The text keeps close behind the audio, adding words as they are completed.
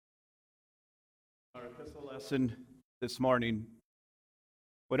epistle lesson this morning.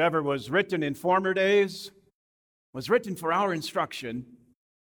 Whatever was written in former days was written for our instruction,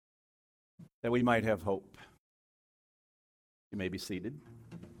 that we might have hope. You may be seated.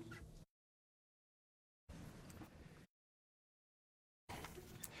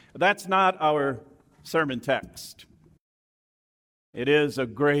 That's not our sermon text. It is a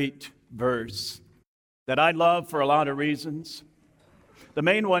great verse that I love for a lot of reasons. The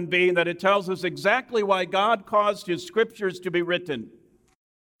main one being that it tells us exactly why God caused His Scriptures to be written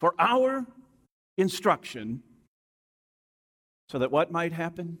for our instruction, so that what might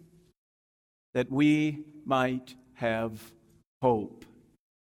happen? That we might have hope.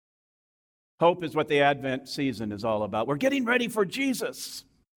 Hope is what the Advent season is all about. We're getting ready for Jesus.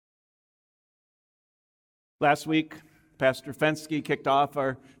 Last week, Pastor Fensky kicked off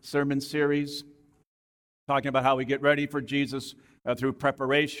our sermon series, talking about how we get ready for Jesus through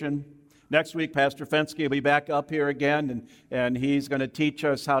preparation. Next week, Pastor Fensky will be back up here again, and he's going to teach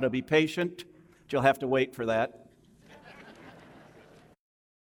us how to be patient. But you'll have to wait for that.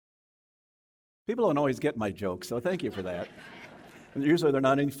 People don't always get my jokes, so thank you for that. And usually they're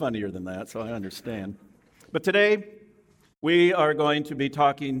not any funnier than that, so I understand. But today, we are going to be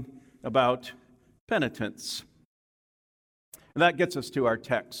talking about penitence. And that gets us to our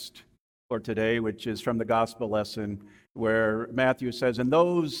text for today, which is from the gospel lesson, where Matthew says, "In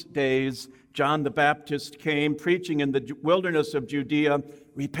those days, John the Baptist came preaching in the wilderness of Judea,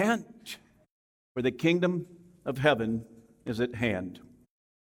 'Repent, for the kingdom of heaven is at hand.'"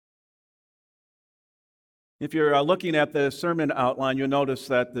 If you're looking at the sermon outline, you'll notice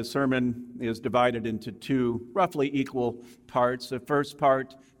that the sermon is divided into two roughly equal parts. The first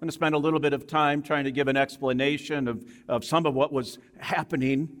part, I'm going to spend a little bit of time trying to give an explanation of some of what was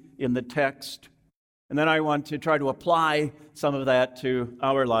happening in the text. And then I want to try to apply some of that to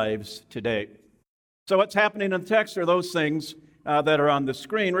our lives today. So what's happening in the text are those things that are on the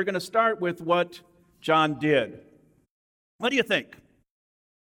screen. We're going to start with what John did. What do you think?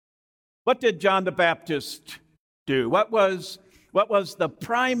 What did John the Baptist do? What was the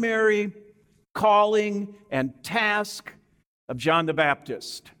primary calling and task of John the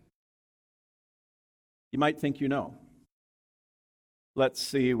Baptist? You might think you know. Let's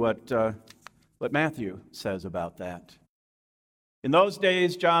see what Matthew says about that. "In those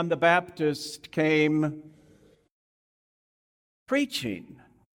days, John the Baptist came preaching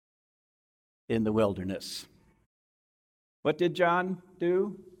in the wilderness." What did John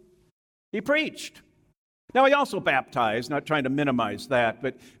do? He preached. Now, he also baptized, not trying to minimize that,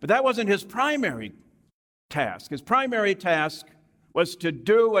 but that wasn't his primary task. His primary task was to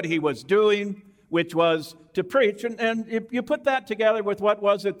do what he was doing, which was to preach. And if you put that together with what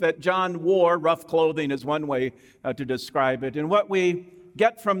was it that John wore, rough clothing is one way to describe it. And what we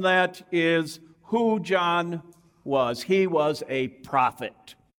get from that is who John was. He was a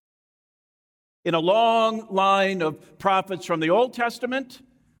prophet. In a long line of prophets from the Old Testament,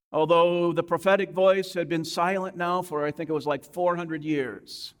 although the prophetic voice had been silent now for, I think it was like 400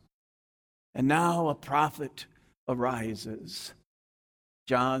 years. And now a prophet arises,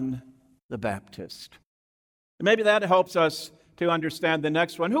 John the Baptist. And maybe that helps us to understand the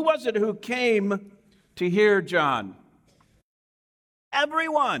next one. Who was it who came to hear John?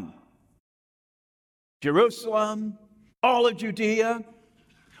 Everyone. Jerusalem, all of Judea,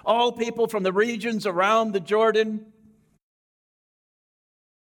 all people from the regions around the Jordan,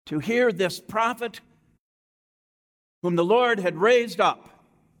 to hear this prophet whom the Lord had raised up.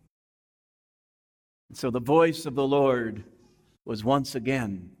 And so the voice of the Lord was once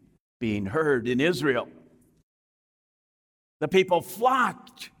again being heard in Israel. The people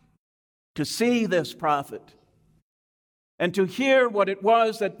flocked to see this prophet and to hear what it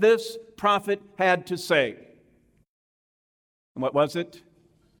was that this prophet had to say. And what was it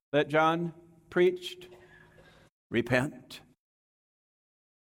that John preached? Repent.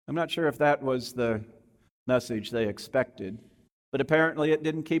 I'm not sure if that was the message they expected, but apparently it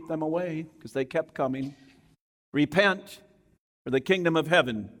didn't keep them away because they kept coming. Repent, for the kingdom of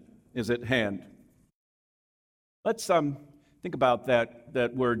heaven is at hand. Let's think about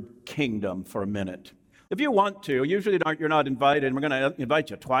that word kingdom for a minute. If you want to, usually you're not invited, and we're going to invite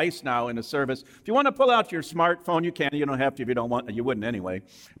you twice now in a service. If you want to pull out your smartphone, you can. You don't have to if you don't want to. You wouldn't anyway.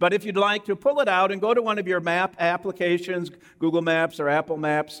 But if you'd like to, pull it out and go to one of your map applications, Google Maps or Apple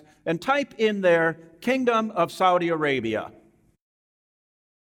Maps, and type in there, Kingdom of Saudi Arabia.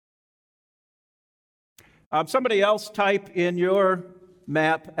 Somebody else type in your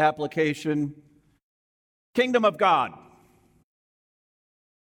map application, Kingdom of God.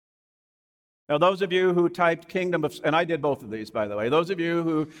 Now, those of you who typed kingdom of, and I did both of these, by the way, those of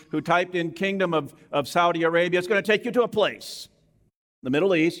you who typed in kingdom of Saudi Arabia, it's going to take you to a place, the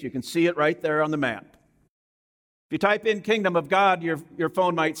Middle East. You can see it right there on the map. If you type in kingdom of God, your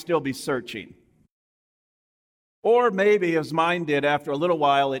phone might still be searching. Or maybe, as mine did, after a little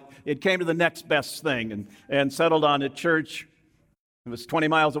while, it came to the next best thing and settled on a church. It was 20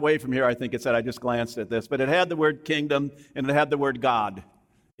 miles away from here, I think it said. I just glanced at this. But it had the word kingdom and it had the word God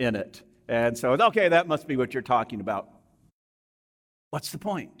in it. And so, okay, that must be what you're talking about. What's the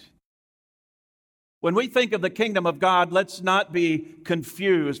point? When we think of the kingdom of God, let's not be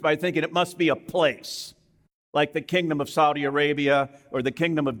confused by thinking it must be a place, like the kingdom of Saudi Arabia or the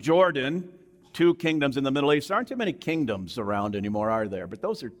kingdom of Jordan, two kingdoms in the Middle East. There aren't too many kingdoms around anymore, are there? But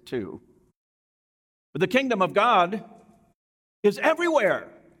those are two. But the kingdom of God is everywhere,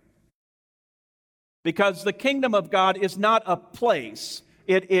 because the kingdom of God is not a place.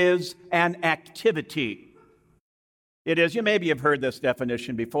 It is an activity. It is, you maybe have heard this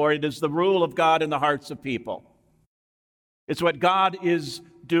definition before, it is the rule of God in the hearts of people. It's what God is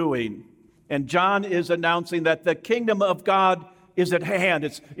doing. And John is announcing that the kingdom of God is at hand.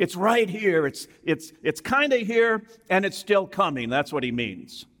 It's right here. It's kind of here, and it's still coming. That's what he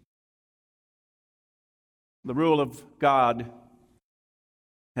means. The rule of God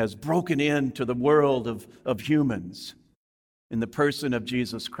has broken into the world of humans in the person of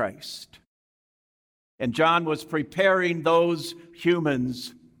Jesus Christ. And John was preparing those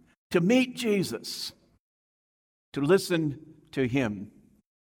humans to meet Jesus, to listen to him,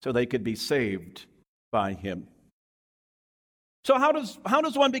 so they could be saved by him. So how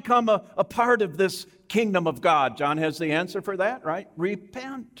does one become a part of this kingdom of God? John has the answer for that, right?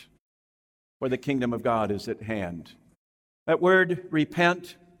 Repent, for the kingdom of God is at hand. That word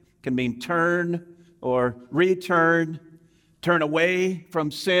repent can mean turn or return, turn away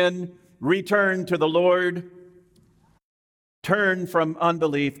from sin, return to the Lord, turn from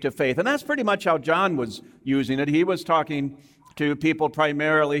unbelief to faith. And that's pretty much how John was using it. He was talking to people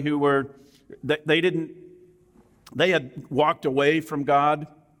primarily who were, they had walked away from God,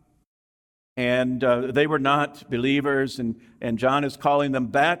 and they were not believers, and John is calling them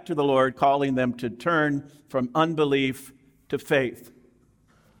back to the Lord, calling them to turn from unbelief to faith.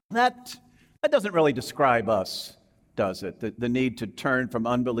 That doesn't really describe us, does it? The need to turn from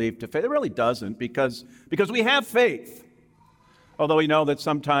unbelief to faith. It really doesn't, because we have faith. Although we know that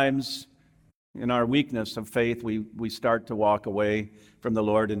sometimes in our weakness of faith, we start to walk away from the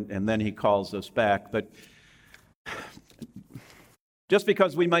Lord, and then he calls us back. But just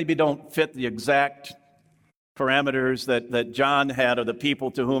because we maybe don't fit the exact parameters that John had of the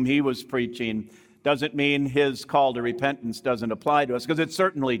people to whom he was preaching, doesn't mean his call to repentance doesn't apply to us, because it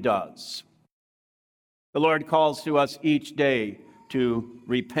certainly does. The Lord calls to us each day to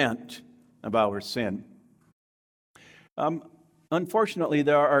repent of our sin. Unfortunately,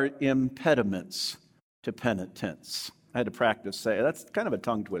 there are impediments to penitence. I had to practice say that's kind of a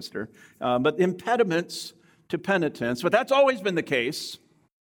tongue twister, but impediments to penitence. But that's always been the case.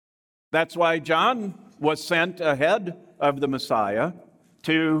 That's why John was sent ahead of the Messiah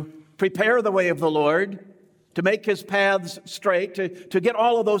to prepare the way of the Lord, to make his paths straight, to get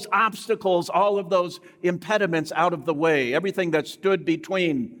all of those obstacles, all of those impediments out of the way, everything that stood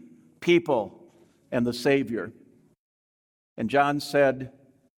between people and the Savior. And John said,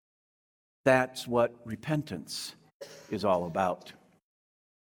 that's what repentance is all about.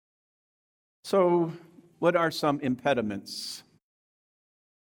 So, what are some impediments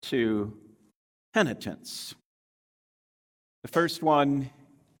to penitence? The first one,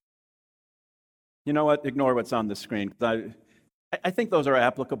 you know what? Ignore what's on the screen. I think those are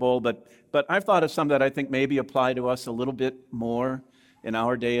applicable, but I've thought of some that I think maybe apply to us a little bit more in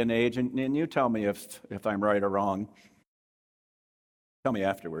our day and age. And you tell me if I'm right or wrong. Tell me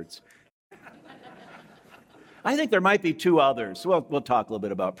afterwards. I think there might be two others. We'll talk a little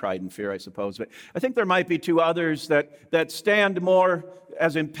bit about pride and fear, I suppose. But I think there might be two others that stand more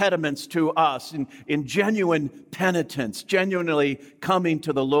as impediments to us in genuine penitence, genuinely coming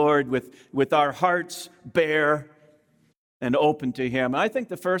to the Lord with our hearts bare and open to him. I think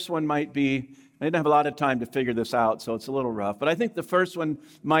the first one might be, I didn't have a lot of time to figure this out, so it's a little rough, but I think the first one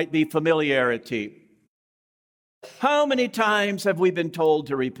might be familiarity. How many times have we been told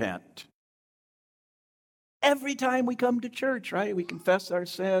to repent? Every time we come to church, right? We confess our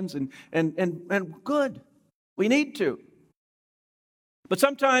sins and good. We need to. But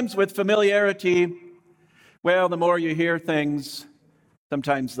sometimes with familiarity, well, the more you hear things,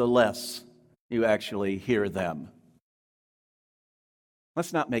 sometimes the less you actually hear them.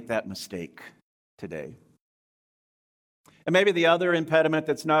 Let's not make that mistake today. And maybe the other impediment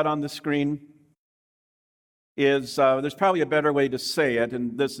that's not on the screen is, there's probably a better way to say it,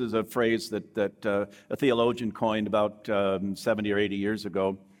 and this is a phrase that a theologian coined about 70 or 80 years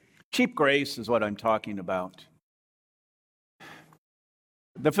ago. Cheap grace is what I'm talking about.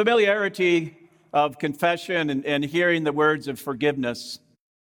 The familiarity of confession and hearing the words of forgiveness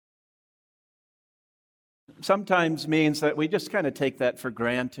sometimes means that we just kind of take that for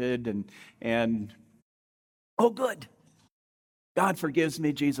granted and oh, good. God forgives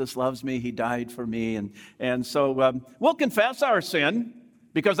me. Jesus loves me. He died for me. And so we'll confess our sin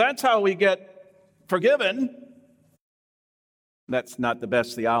because that's how we get forgiven. That's not the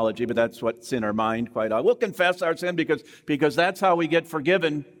best theology, but that's what's in our mind quite often. We'll confess our sin because that's how we get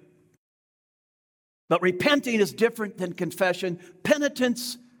forgiven. But repenting is different than confession.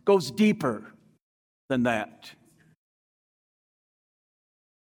 Penitence goes deeper than that.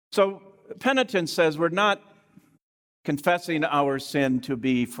 So penitence says we're not confessing our sin to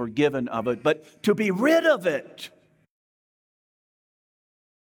be forgiven of it, but to be rid of it.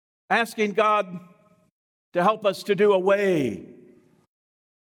 Asking God to help us to do away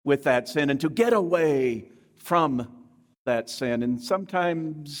with that sin and to get away from that sin. And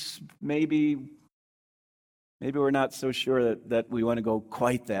sometimes maybe we're not so sure that we want to go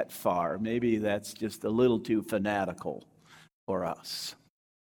quite that far. Maybe that's just a little too fanatical for us.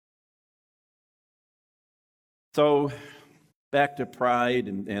 So back to pride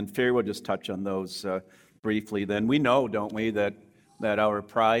and fear, we'll just touch on those briefly then. We know, don't we, that our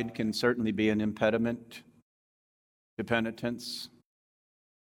pride can certainly be an impediment to penitence.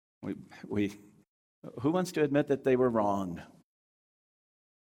 Who wants to admit that they were wrong?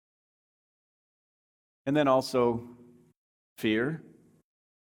 And then also fear.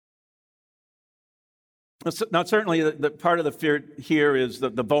 Now, certainly, the part of the fear here is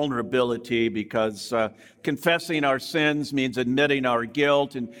the vulnerability, because confessing our sins means admitting our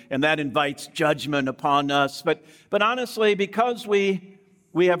guilt, and that invites judgment upon us. But honestly, because we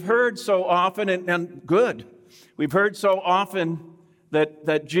have heard so often, and good, we've heard so often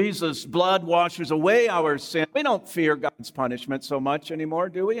that Jesus' blood washes away our sin, we don't fear God's punishment so much anymore,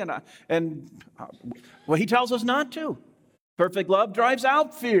 do we? Well, He tells us not to. Perfect love drives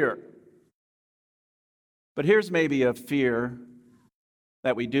out fear. But here's maybe a fear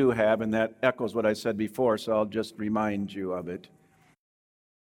that we do have, and that echoes what I said before, so I'll just remind you of it.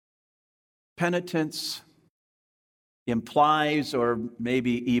 Penitence implies or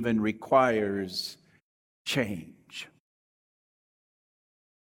maybe even requires change.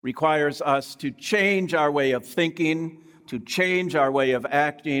 Requires us to change our way of thinking, to change our way of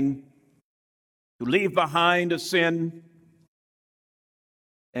acting, to leave behind a sin.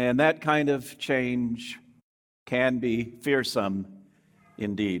 And that kind of change can be fearsome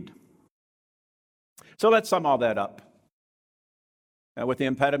indeed. So let's sum all that up. With the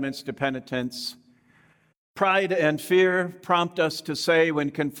impediments to penitence, pride and fear prompt us to say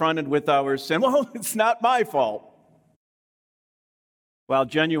when confronted with our sin, well, it's not my fault. While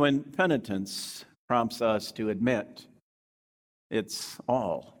genuine penitence prompts us to admit it's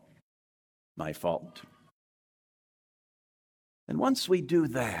all my fault. And once we do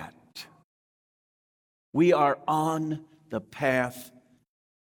that, we are on the path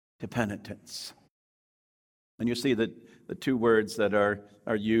to penitence. And you see that the two words that are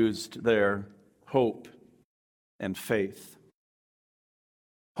used there, hope and faith.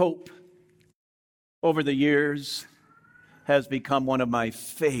 Hope, over the years, has become one of my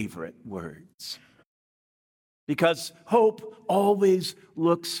favorite words. Because hope always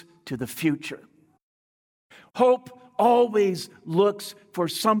looks to the future. Hope always looks for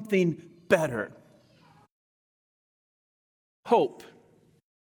something better. Hope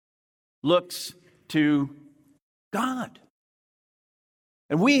looks to God.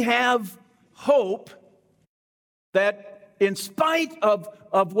 And we have hope that in spite of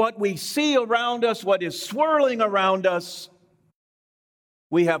what we see around us, what is swirling around us,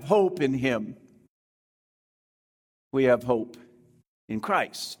 we have hope in Him. We have hope in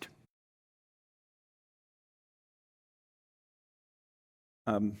Christ.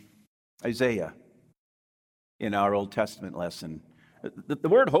 Isaiah, in our Old Testament lesson. The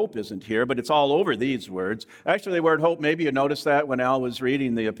word hope isn't here, but it's all over these words. Actually, the word hope, maybe you noticed that when Al was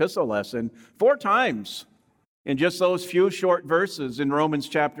reading the epistle lesson, 4 times in just those few short verses in Romans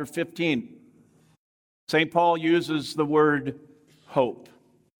chapter 15. St. Paul uses the word hope.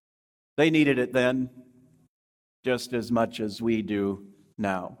 They needed it then just as much as we do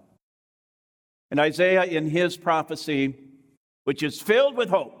now. And Isaiah, in his prophecy, which is filled with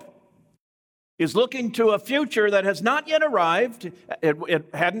hope, is looking to a future that has not yet arrived. It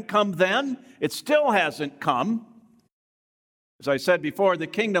hadn't come then. It still hasn't come. As I said before, the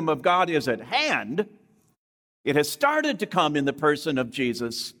kingdom of God is at hand. It has started to come in the person of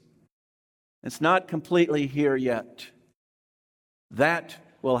Jesus. It's not completely here yet. That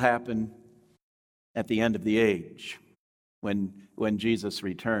will happen at the end of the age when Jesus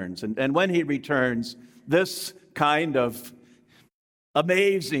returns. And when he returns, this kind of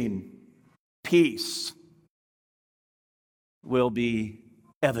amazing peace will be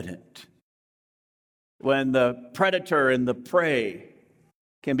evident. When the predator and the prey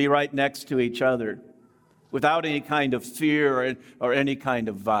can be right next to each other without any kind of fear or any kind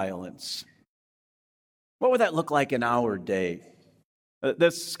of violence. What would that look like in our day?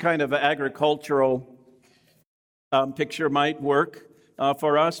 This kind of agricultural picture might work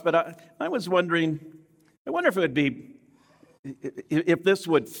for us, but I was wondering, I wonder if it would be, if this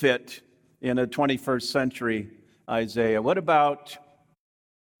would fit in a 21st century Isaiah. What about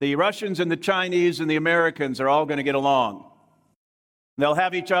the Russians and the Chinese and the Americans are all going to get along? They'll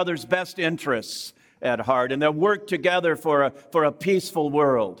have each other's best interests at heart, and they'll work together for a peaceful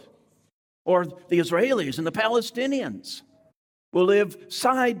world. Or the Israelis and the Palestinians will live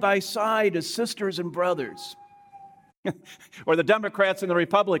side by side as sisters and brothers. Or the Democrats and the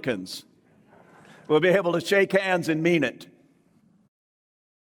Republicans will be able to shake hands and mean it.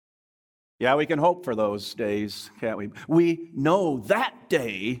 Yeah, we can hope for those days, can't we? We know that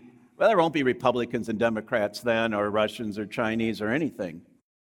day, well, there won't be Republicans and Democrats then, or Russians or Chinese or anything.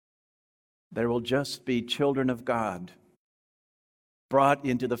 There will just be children of God brought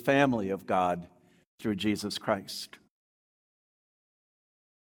into the family of God through Jesus Christ.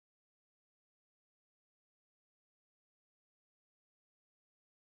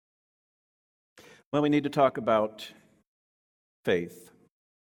 Well, we need to talk about faith.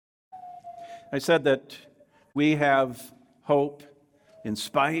 I said that we have hope in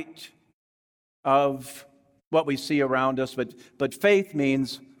spite of what we see around us, but faith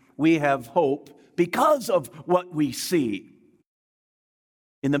means we have hope because of what we see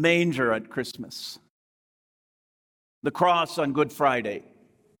in the manger at Christmas, the cross on Good Friday,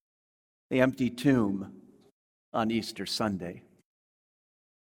 the empty tomb on Easter Sunday.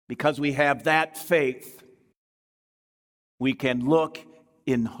 Because we have that faith, we can look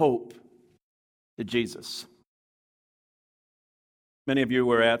in hope to Jesus. Many of you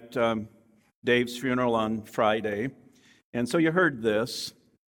were at Dave's funeral on Friday, and so you heard this.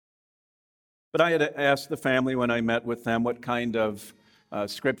 But I had asked the family when I met with them what kind of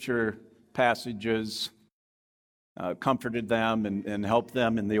scripture passages comforted them and helped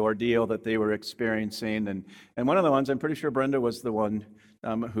them in the ordeal that they were experiencing. And one of the ones, I'm pretty sure Brenda was the one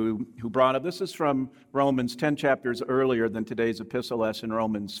who brought up. This is from Romans 10 chapters earlier than today's epistle lesson,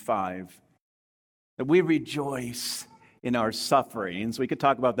 Romans 5. That we rejoice in our sufferings. We could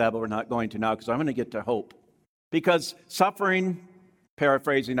talk about that, but we're not going to now because I'm going to get to hope. Because suffering,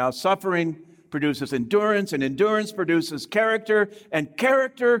 paraphrasing now, suffering produces endurance, and endurance produces character, and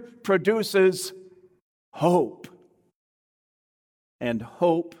character produces hope. And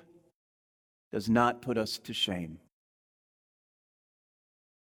hope does not put us to shame.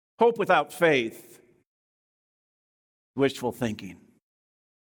 Hope without faith, wishful thinking.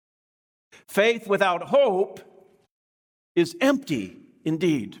 Faith without hope is empty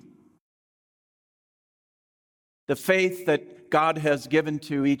indeed. The faith that God has given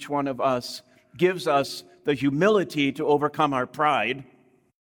to each one of us gives us the humility to overcome our pride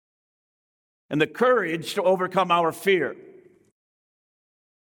and the courage to overcome our fear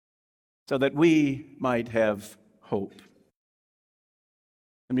so that we might have hope.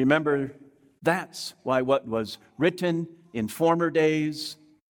 And remember, that's why what was written in former days,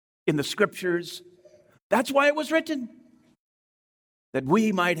 in the Scriptures, that's why it was written, that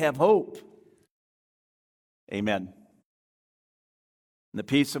we might have hope. Amen. And the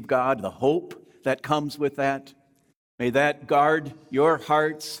peace of God, the hope that comes with that, may that guard your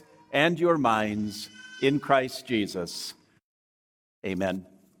hearts and your minds in Christ Jesus. Amen.